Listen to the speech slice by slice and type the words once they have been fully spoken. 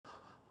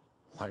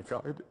like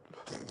I did.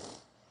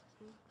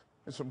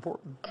 It's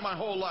important. My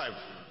whole life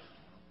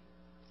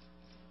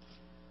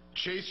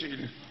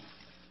chasing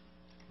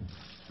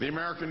the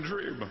American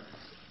dream.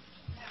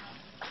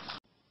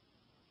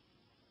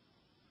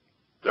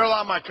 There are a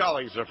lot of my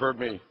colleagues that have heard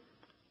me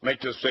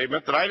make this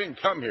statement that I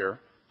didn't come here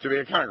to be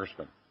a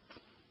congressman.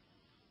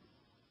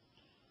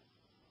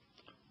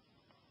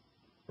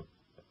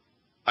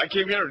 I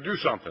came here to do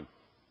something.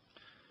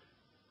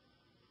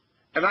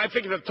 And I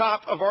think at the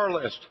top of our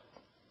list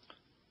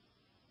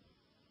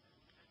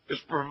is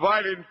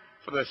providing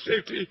for the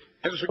safety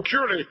and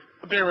security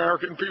of the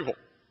American people.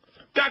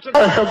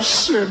 I have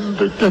sinned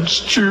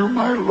against you,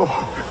 my Lord.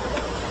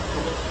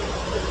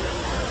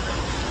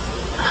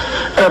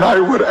 And I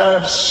would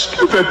ask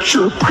that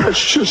your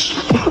precious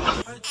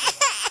blood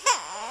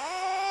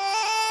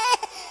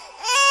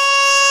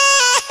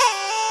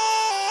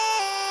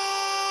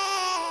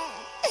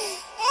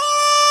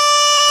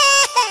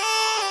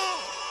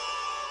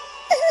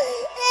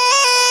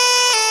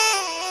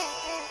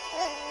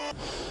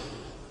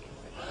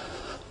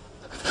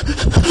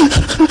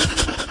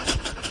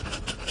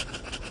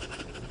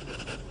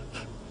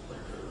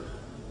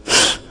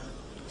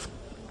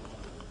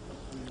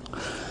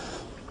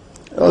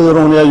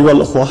اعذروني أيها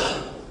الأخوة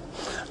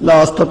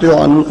لا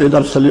أستطيع أن ألقي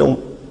درس اليوم.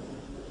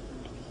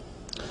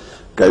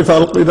 كيف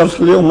ألقي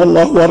درس اليوم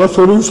والله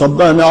ورسوله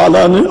يصبان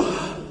علانية.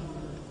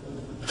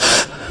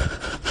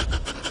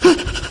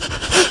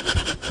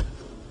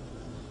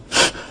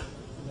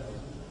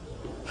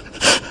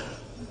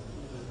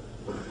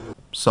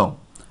 So,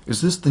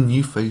 is this the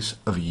new face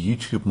of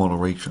YouTube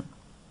moderation?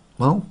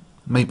 Well,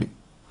 maybe.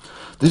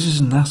 This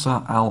is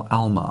Nasser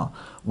al-Almar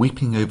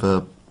weeping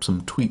over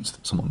some tweets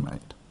that someone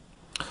made.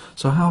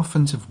 So how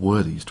offensive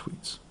were these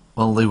tweets?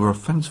 Well, they were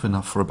offensive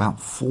enough for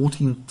about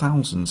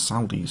 14,000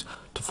 Saudis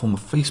to form a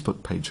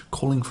Facebook page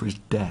calling for his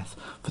death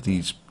for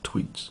these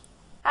tweets.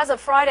 As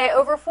of Friday,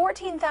 over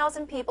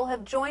 14,000 people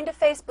have joined a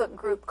Facebook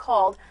group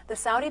called The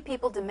Saudi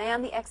People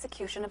Demand the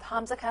Execution of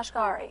Hamza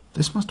Kashgari.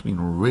 This must have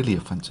been really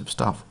offensive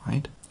stuff,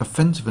 right?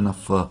 Offensive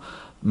enough for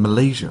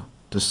Malaysia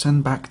to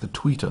send back the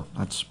tweeter,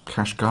 that's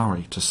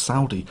Kashgari, to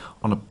Saudi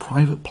on a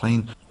private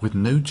plane with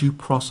no due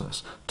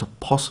process to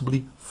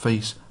possibly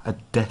face a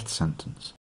death sentence.